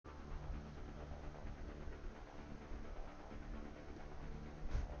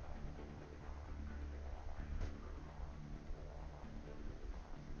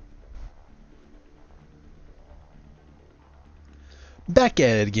Back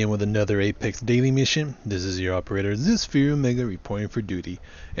at it again with another Apex daily mission. This is your operator, Zsphere Omega, reporting for duty.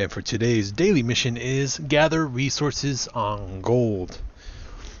 And for today's daily mission is gather resources on gold.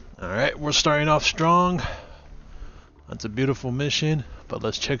 Alright, we're starting off strong. That's a beautiful mission, but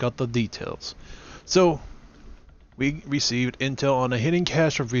let's check out the details. So, we received intel on a hidden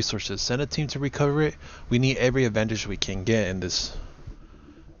cache of resources. Send a team to recover it. We need every advantage we can get in this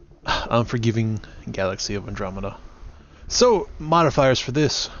unforgiving galaxy of Andromeda. So, modifiers for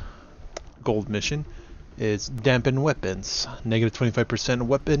this gold mission is dampened weapons, negative 25%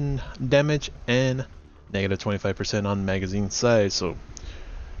 weapon damage, and negative 25% on magazine size. So,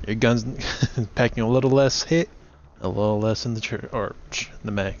 your gun's packing a little less hit, a little less in the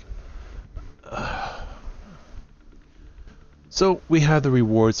mag. So, we have the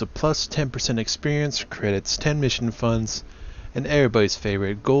rewards of plus 10% experience, credits, 10 mission funds, and everybody's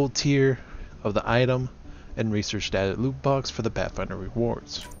favorite gold tier of the item, and research data loot box for the Pathfinder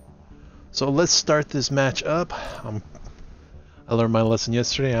rewards. So let's start this match up. I learned my lesson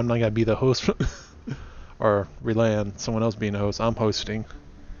yesterday. I'm not gonna be the host or rely on someone else being the host. I'm hosting.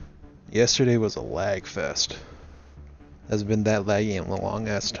 Yesterday was a lag fest. Hasn't been that laggy in a long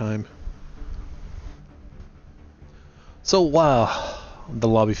ass time. So while the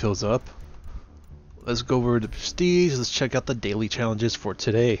lobby fills up, let's go over to Prestige. Let's check out the daily challenges for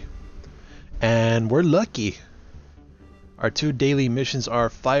today. And we're lucky. Our two daily missions are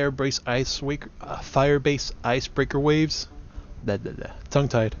fire-based icebreaker waves.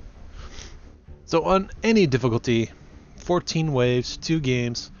 Tongue-tied. So on any difficulty, 14 waves, 2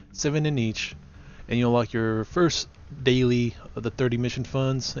 games, 7 in each, and you'll unlock your first daily of the 30 mission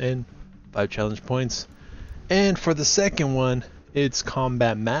funds and 5 challenge points. And for the second one, it's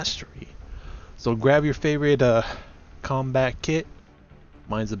combat mastery. So grab your favorite combat kit.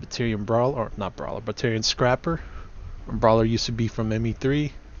 Mine's a Batarian Brawler, or not Brawler, Batarian Scrapper. Brawler used to be from ME3.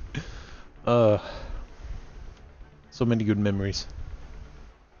 So many good memories.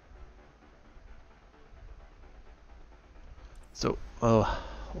 So, we'll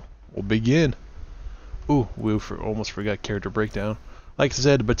begin. Ooh, we almost forgot character breakdown. Like I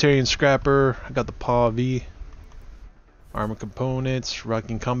said, the Batarian Scrapper, I got the Paw V, armor components,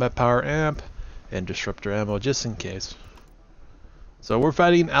 rocking combat power amp, and disruptor ammo just in case. So we're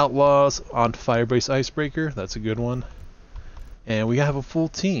fighting outlaws on fire-based icebreaker. That's a good one. And we have a full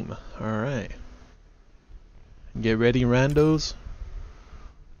team. Alright. Get ready, randos.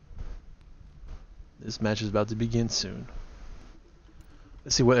 This match is about to begin soon.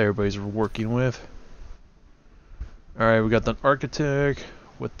 Let's see what everybody's working with. Alright, we got the architect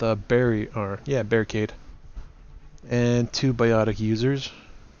with the barricade. And 2 biotic users.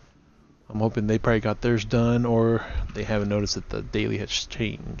 I'm hoping they probably got theirs done, or they haven't noticed that the daily has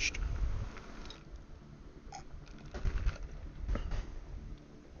changed.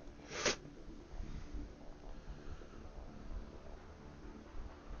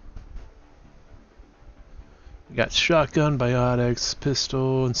 We got shotgun, biotics,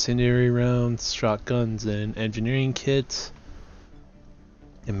 pistol, incendiary rounds, shotguns, and engineering kits.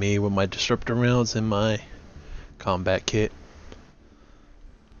 And me with my disruptor rounds and my combat kit.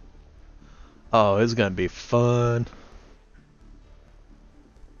 Oh, it's gonna be fun.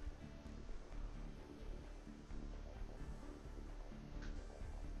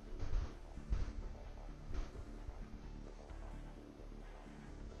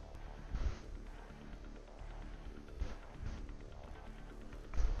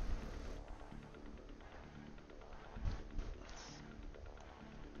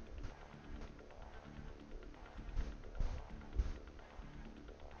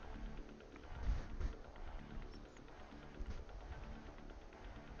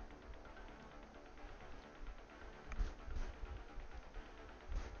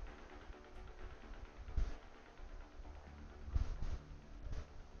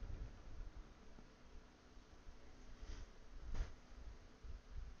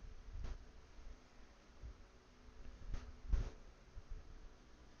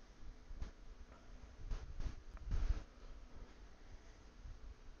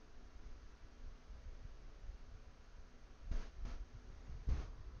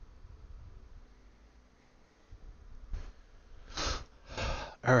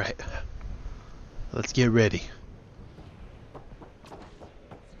 Alright, let's get ready.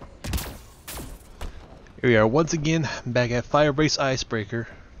 Here we are once again, back at Firebase Icebreaker,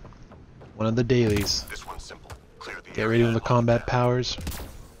 one of the dailies. This one's simple. Get ready with the combat powers.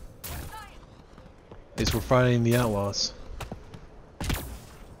 At least we're fighting the outlaws.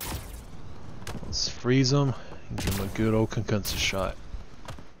 Let's freeze them and give them a good old concussive shot.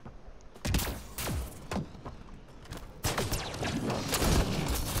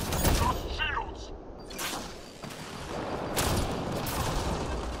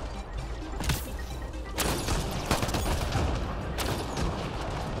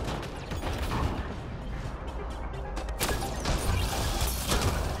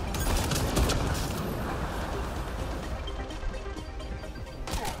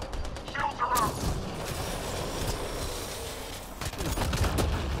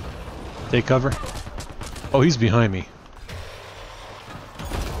 Take cover. Oh, he's behind me.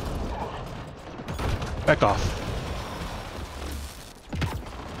 Back off.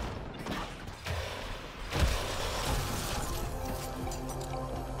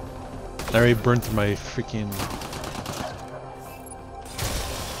 I already burned through my freaking...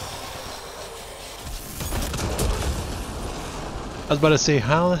 I was about to say,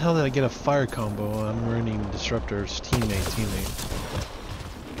 how the hell did I get a fire combo? I'm running Disruptor's teammate.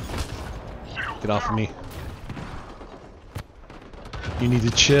 Get off of me. You need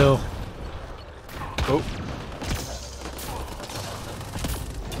to chill. Oh.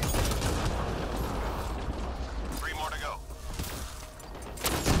 Three more to go.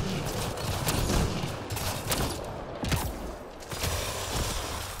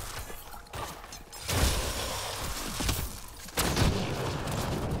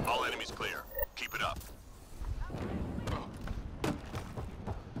 All enemies clear. Keep it up.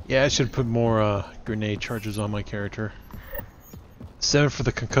 Yeah, I should put more grenade charges on my character. 7 for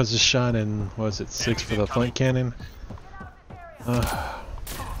the concussive shot and what was it, 6 for the flank cannon. I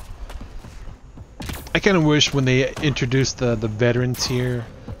kind of wish when they introduced the veteran tier,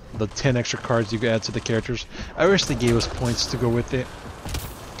 the 10 extra cards you could add to the characters, I wish they gave us points to go with it.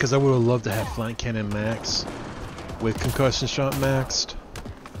 Because I would have loved to have flank cannon max with concussion shot maxed,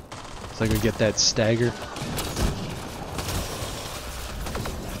 so I could get that stagger.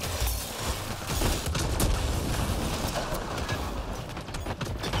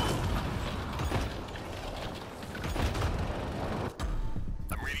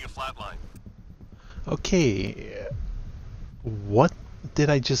 Okay, what did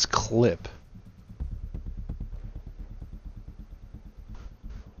I just clip?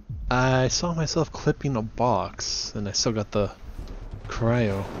 I saw myself clipping a box, and I still got the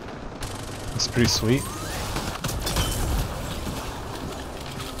cryo. That's pretty sweet.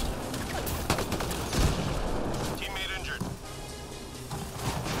 Teammate injured.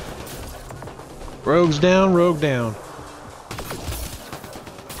 Rogue's down, rogue down.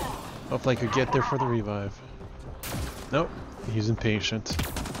 Hopefully I could get there for the revive. Nope, he's impatient.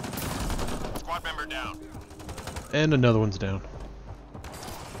 Squad member down. And another one's down.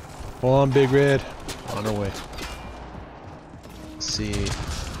 Hold on, Big Red. On our way. Let's see.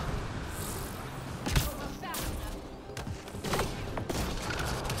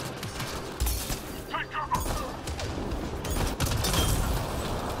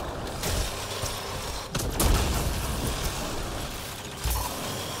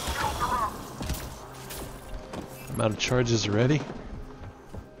 I'm out of charges already.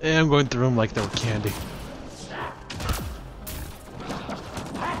 And I'm going through them like they were candy.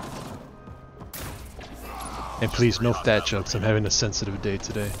 And please, no fat jokes. I'm having a sensitive day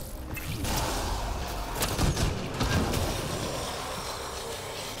today.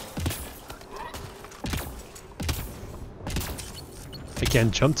 I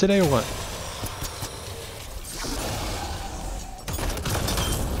can't jump today or what?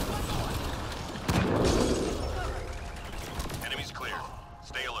 Enemies clear.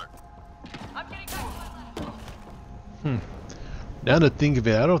 Stay alert. Now to think of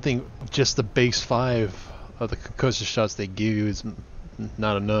it, I don't think just the base 5 of the concussion shots they give you is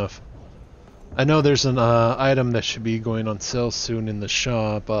not enough. I know there's an item that should be going on sale soon in the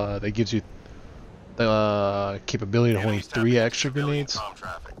shop that gives you the capability to hold 3 extra grenades.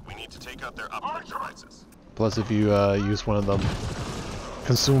 We need to take out their uplink devices. Plus if you use one of them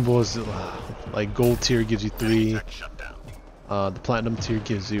consumables, like gold tier gives you 3, the platinum tier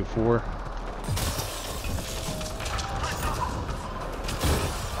gives you 4.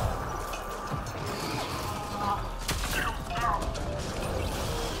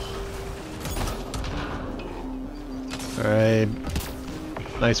 Alright,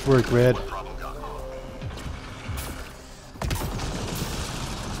 nice work, Red.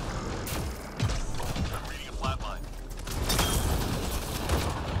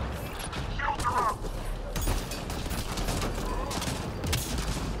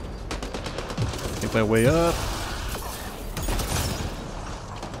 Make my way up.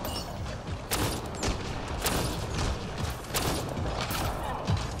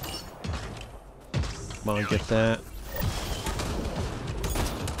 Come on, get that.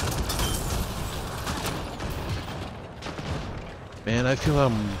 Man, I feel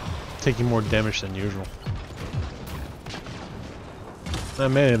I'm taking more damage than usual.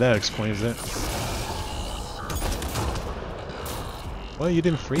 Maybe that explains it. Well, you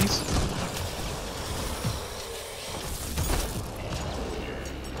didn't freeze?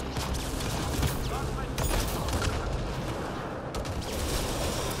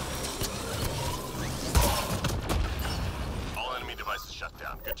 All enemy devices shut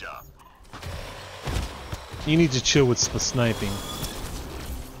down. Good job. You need to chill with the sniping.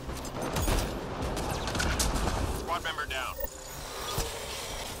 Squad member down.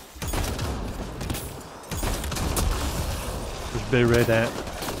 Where's Bay Red at?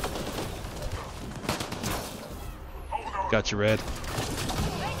 Got you, Red.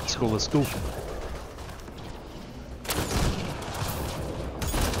 Let's go, let's go.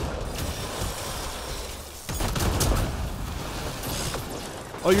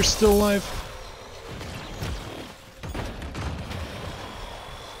 Oh, you're still alive?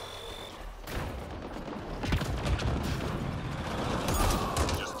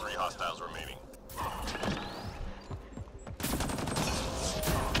 Just 3 hostiles remaining.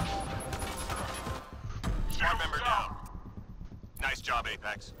 Squad member down. Nice job,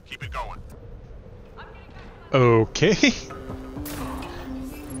 Apex. Keep it going. Okay. I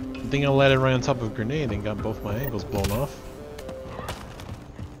think I landed right on top of a grenade and got both my angles blown off.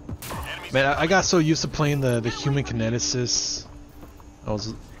 Man, I got so used to playing the human kineticists. I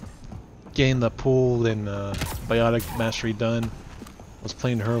was getting the pool and biotic mastery done. I was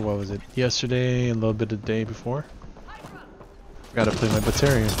playing her, what was it, yesterday, a little bit the day before. Gotta play my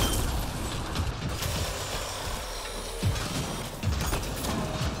Batarian.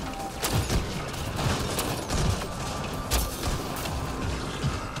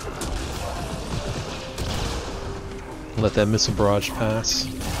 Let that missile barrage pass.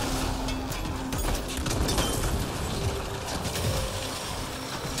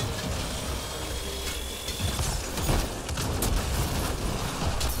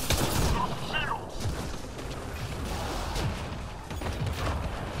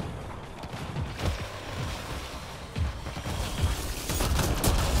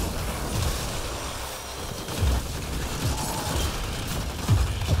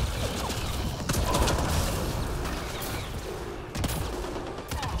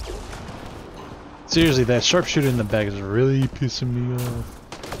 Seriously, that sharpshooter in the back is really pissing me off.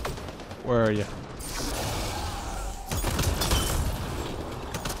 Where are you?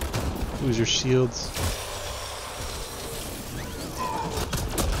 Lose your shields.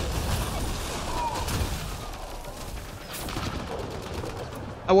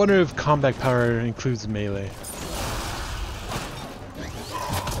 I wonder if combat power includes melee.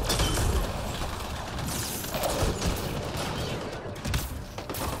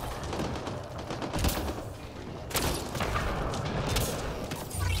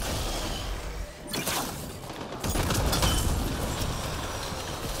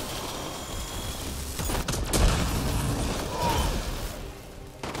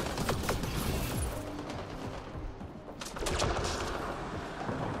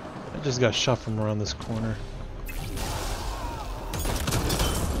 I just got shot from around this corner.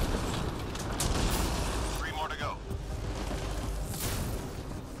 Three more to go.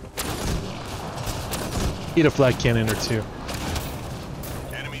 Eat a flat cannon or two.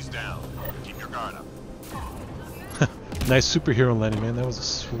 Enemies down. Keep your guard up. Nice superhero landing, man. That was a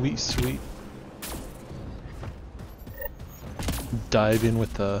sweet, sweet dive in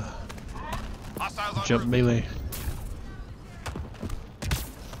with the Hostiles on jump route. melee.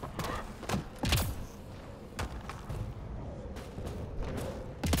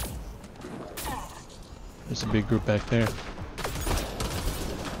 There's a big group back there.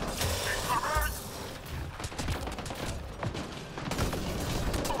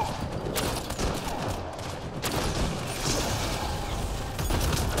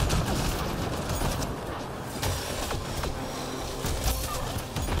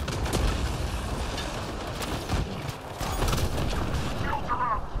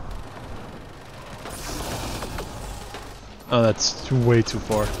 Oh, that's way too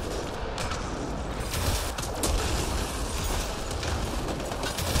far.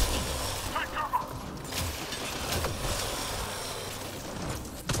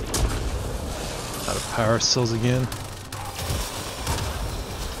 Out of power cells again.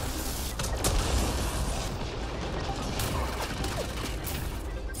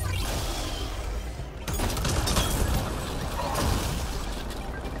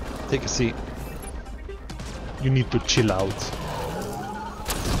 Take a seat. You need to chill out.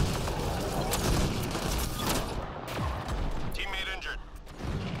 Teammate injured.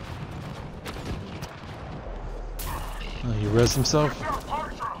 Oh, he res himself.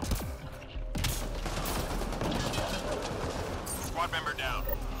 Squad member down.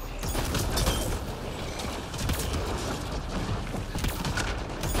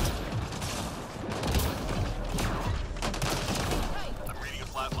 I'm reading a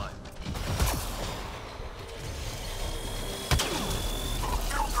flatline.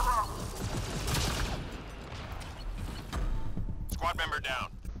 Squad member down.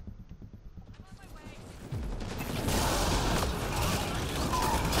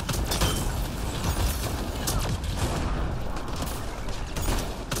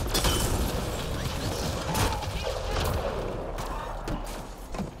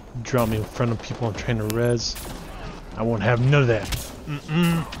 drop me in front of people I'm trying to res. I won't have none of that.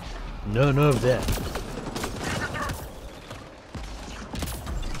 None of that.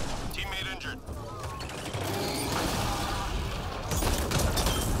 Teammate injured.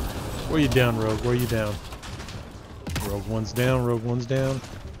 Where you down, Rogue? Where you down? Rogue one's down. Rogue one's down.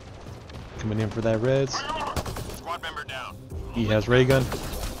 Coming in for that res. Squad member down. He has ray gun.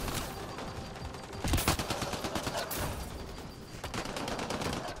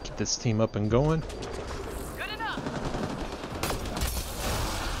 Get this team up and going. Good enough.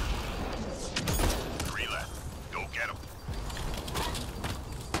 3 left. Go get him.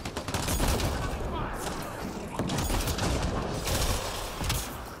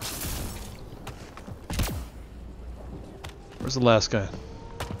 Where's the last guy?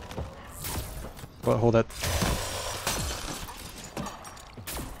 What? Hold that.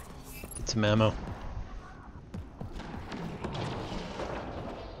 Get some ammo.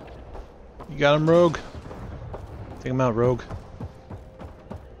 You got him, Rogue? Take him out, Rogue.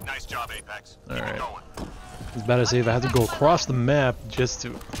 Nice job, Apex. Keep Alright. it going. I was about to say, if I had to go across the map just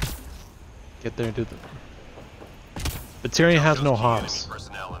to get there to the... But Tyrion has no hops. Enemy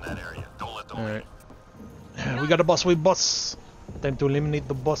personnel in that area. Don't let them Alright. We got a bus, we bus. Time to eliminate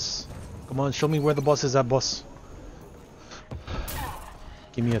the bus. Come on, show me where the bus is at, boss.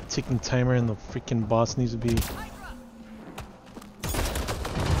 Give me a ticking timer and the freaking boss needs to be...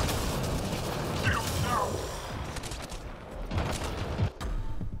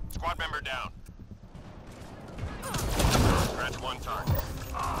 Squad member down. Scratch 1 target.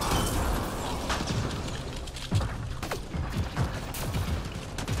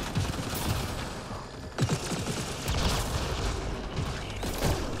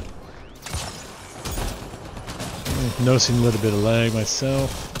 Noticing a little bit of lag myself.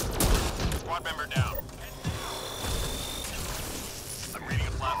 Squad member down. I'm reading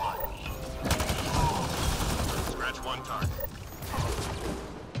a flatline. Scratch 1 target.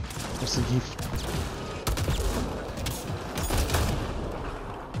 What's the gift?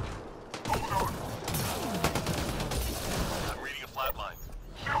 I'm reading a flatline.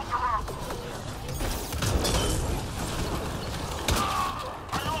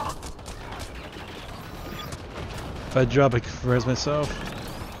 If I drop, I can res myself.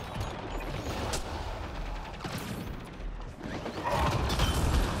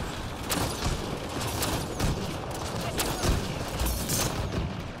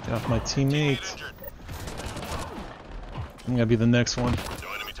 Get off my teammate. Teammate injured. I'm gonna be the next one.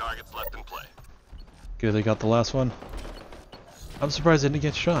 No enemy targets left in play. Good, they got the last one. I'm surprised I didn't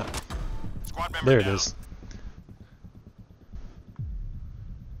get shot. Squad member There it down. is.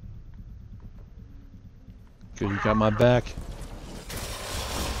 Good, you got my back.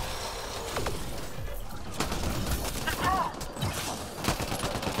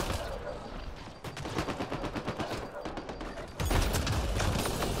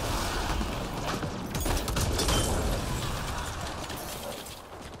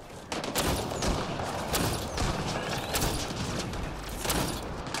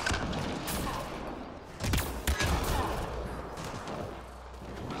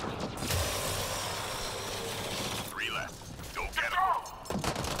 Go get him.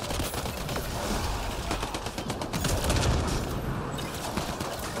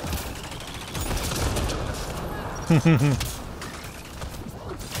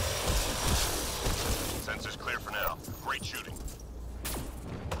 Sensors clear for now. Great shooting.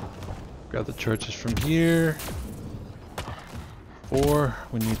 Grab the churches from here. 4.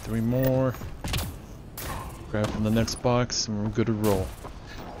 We need 3 more. Grab from the next box and we're good to roll.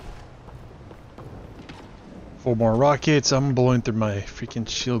 4 more rockets. I'm blowing through my freaking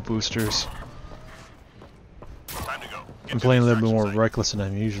shield boosters. Time to go. Get I'm to playing a the little bit more extraction site. reckless than I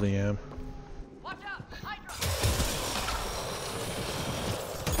usually am. Watch out! Hydra!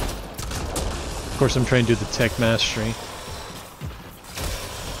 Of course, I'm trying to do the tech mastery.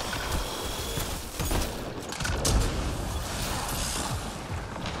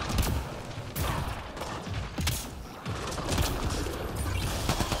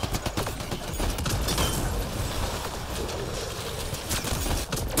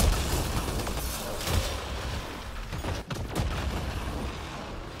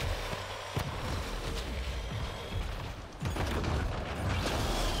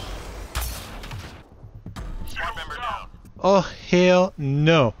 Squad member down. Oh, hell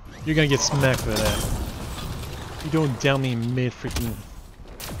no. You're gonna get smacked for that. You don't down me mid freaking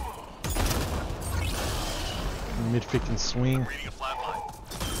swing. Reading a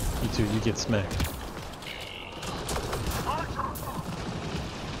flatline. You too, you get smacked.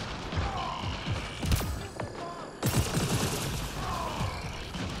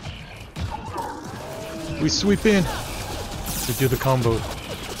 We sweep in to do the combo.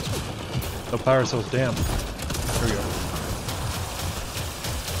 The power cells, damn. There we go.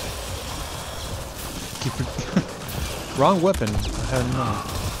 Keep it. Wrong weapon. I hadn't known.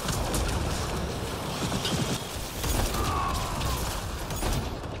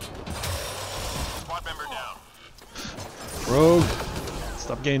 Squad member down. Rogue,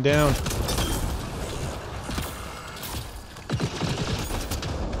 stop getting down.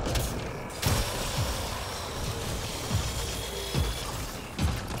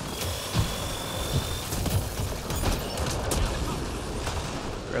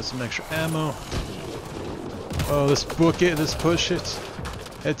 Grab some extra ammo. Oh, let's book it, let's push it.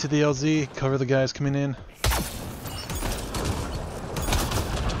 Head to the LZ, cover the guys coming in.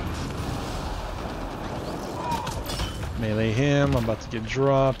 Melee him, I'm about to get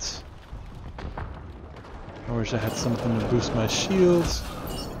dropped. I wish I had something to boost my shields.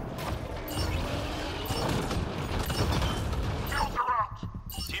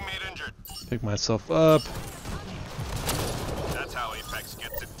 Teammate injured. Pick myself up. That's how Apex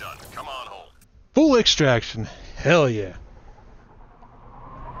gets it done. Come on home. Full extraction. Hell yeah.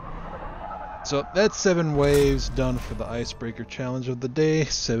 So that's 7 waves done for the icebreaker challenge of the day.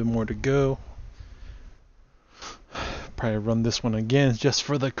 7 more to go. Probably run this one again just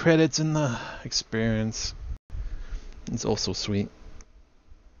for the credits and the experience. It's also sweet.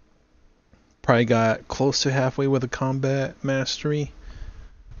 Probably got close to halfway with the combat mastery.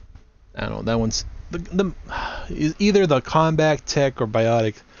 I don't know, that one's either the combat, tech, or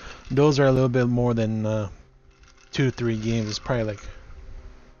biotic. Those are a little bit more than 2 to 3 games. It's probably like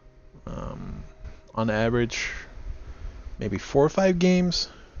on average maybe 4 or 5 games.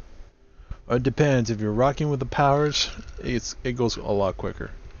 Or it depends. If you're rocking with the powers, it goes a lot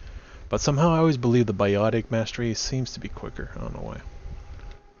quicker. But somehow I always believe the biotic mastery seems to be quicker. I don't know why.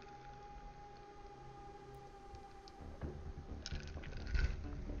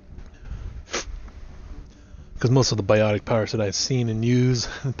 Because most of the biotic powers that I've seen and used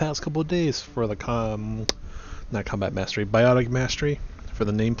in the past couple of days for the not combat mastery, biotic mastery for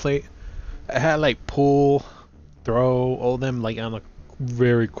the nameplate, I had like pull, throw, all of them like on a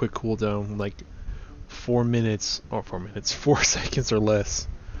very quick cooldown, like 4 seconds or less.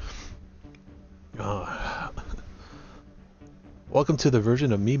 Welcome to the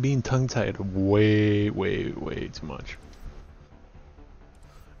version of me being tongue-tied way too much.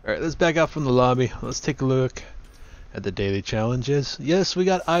 Alright, let's back out from the lobby. Let's take a look at the daily challenges. Yes, we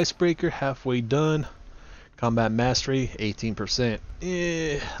got Icebreaker halfway done. Combat Mastery, 18%.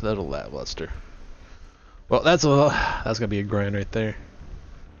 Little lackluster. Well, that's gonna be a grind right there.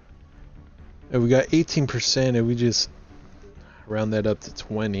 And we got 18%, and we just round that up to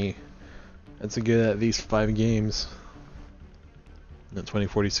 20. That's a good at least 5 games. 20,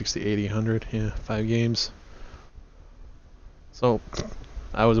 40, 60, 80, 100. Yeah, 5 games. So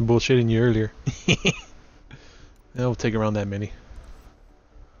I wasn't bullshitting you earlier. It'll take around that many.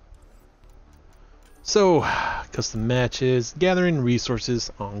 So, custom matches, gathering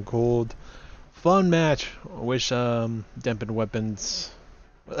resources on gold. Fun match. I wish dampened weapons.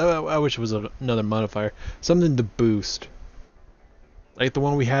 I wish it was another modifier, something to boost, like the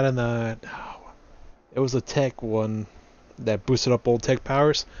one we had in the. It was a tech one that boosted up old tech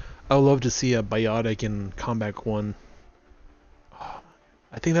powers. I would love to see a biotic in combat one.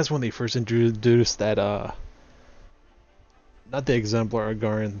 I think that's when they first introduced that. Not the exemplar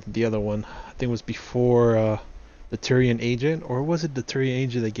Agaran, the other one. I think it was before the Turian agent, or was it the Turian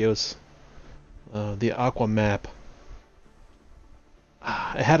agent that gave us the Aqua map?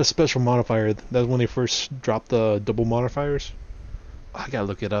 It had a special modifier. That's when they first dropped the double modifiers. I gotta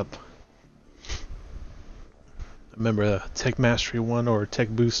look it up. I remember the Tech Mastery one or Tech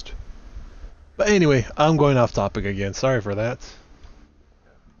Boost. But anyway, I'm going off topic again. Sorry for that.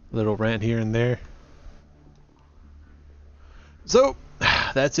 Little rant here and there. So,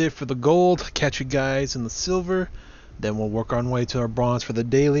 that's it for the gold. Catch you guys in the silver. Then we'll work our way to our bronze for the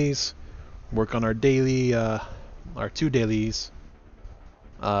dailies. Work on our daily, our 2 dailies.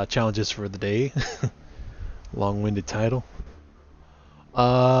 Challenges for the day. Long-winded title.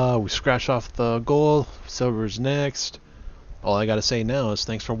 We scratch off the gold. Silver's next. All I gotta say now is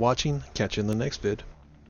thanks for watching. Catch you in the next vid.